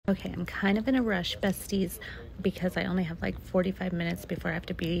Okay, I'm kind of in a rush, besties, because I only have like 45 minutes before I have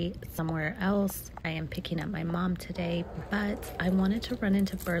to be somewhere else. I am picking up my mom today, but I wanted to run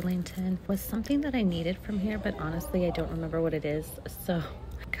into Burlington with something that I needed from here, but honestly, I don't remember what it is. So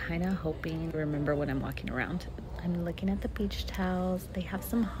I'm kind of hoping to remember when I'm walking around. I'm looking at the beach towels. They have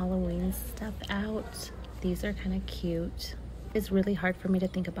some Halloween stuff out. These are kind of cute. It's really hard for me to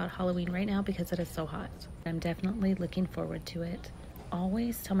think about Halloween right now because it is so hot. I'm definitely looking forward to it.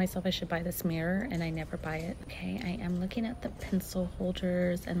 Always tell myself I should buy this mirror and I never buy it. Okay, I am looking at the pencil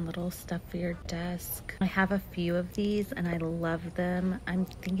holders and little stuff for your desk. I have a few of these and I love them. I'm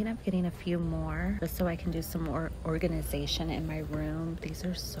thinking of getting a few more just so I can do some more organization in my room. These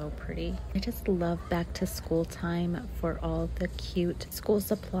are so pretty. I just love back to school time for all the cute school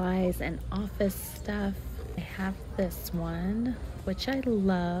supplies and office stuff. I have this one, which I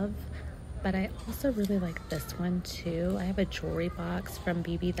love. But I also really like this one too. I have a jewelry box from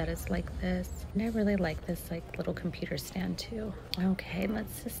BB that is like this. And I really like this like little computer stand too. Okay,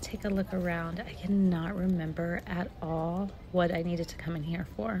 let's just take a look around. I cannot remember at all what I needed to come in here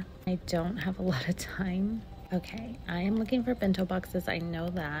for. I don't have a lot of time. Okay, I am looking for bento boxes. I know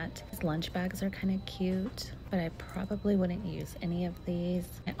that. These lunch bags are kind of cute, but I probably wouldn't use any of these.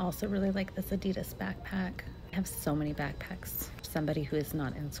 I also really like this Adidas backpack. I have so many backpacks for somebody who is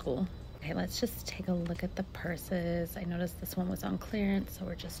not in school. Okay, let's just take a look at the purses. I noticed this one was on clearance, so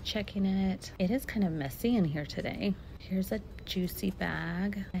we're just checking it. It is kind of messy in here today. Here's a juicy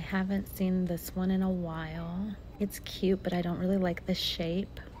bag. I haven't seen this one in a while. It's cute, but I don't really like the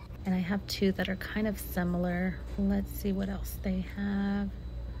shape. And I have two that are kind of similar. Let's see what else they have.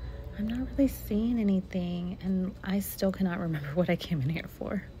 I'm not really seeing anything, and I still cannot remember what I came in here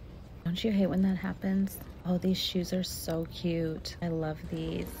for. Don't you hate when that happens? Oh, these shoes are so cute. I love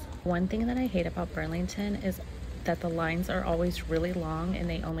these. One thing that I hate about Burlington is that the lines are always really long and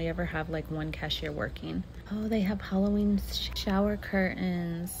they only ever have like one cashier working. Oh, they have Halloween shower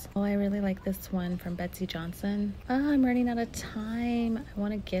curtains. Oh, I really like this one from Betsy Johnson. Oh, I'm running out of time. I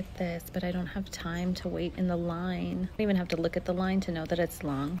want to get this, but I don't have time to wait in the line. I don't even have to look at the line to know that it's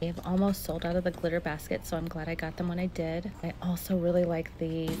long. They've almost sold out of the glitter basket, so I'm glad I got them when I did. I also really like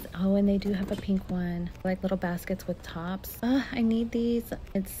these. Oh, and they do have a pink one. I like little baskets with tops. I need these.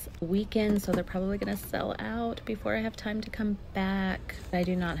 It's weekend, so they're probably gonna sell out before I have time to come back. I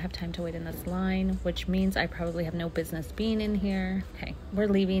do not have time to wait in this line, which means I probably have no business being in here. Okay, we're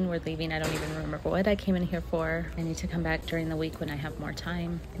leaving. I don't even remember what I came in here for. I need to come back during the week when I have more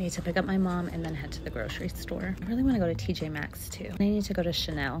time. I need to pick up my mom and then head to the grocery store. I really want to go to TJ Maxx too. I need to go to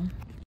Chanel.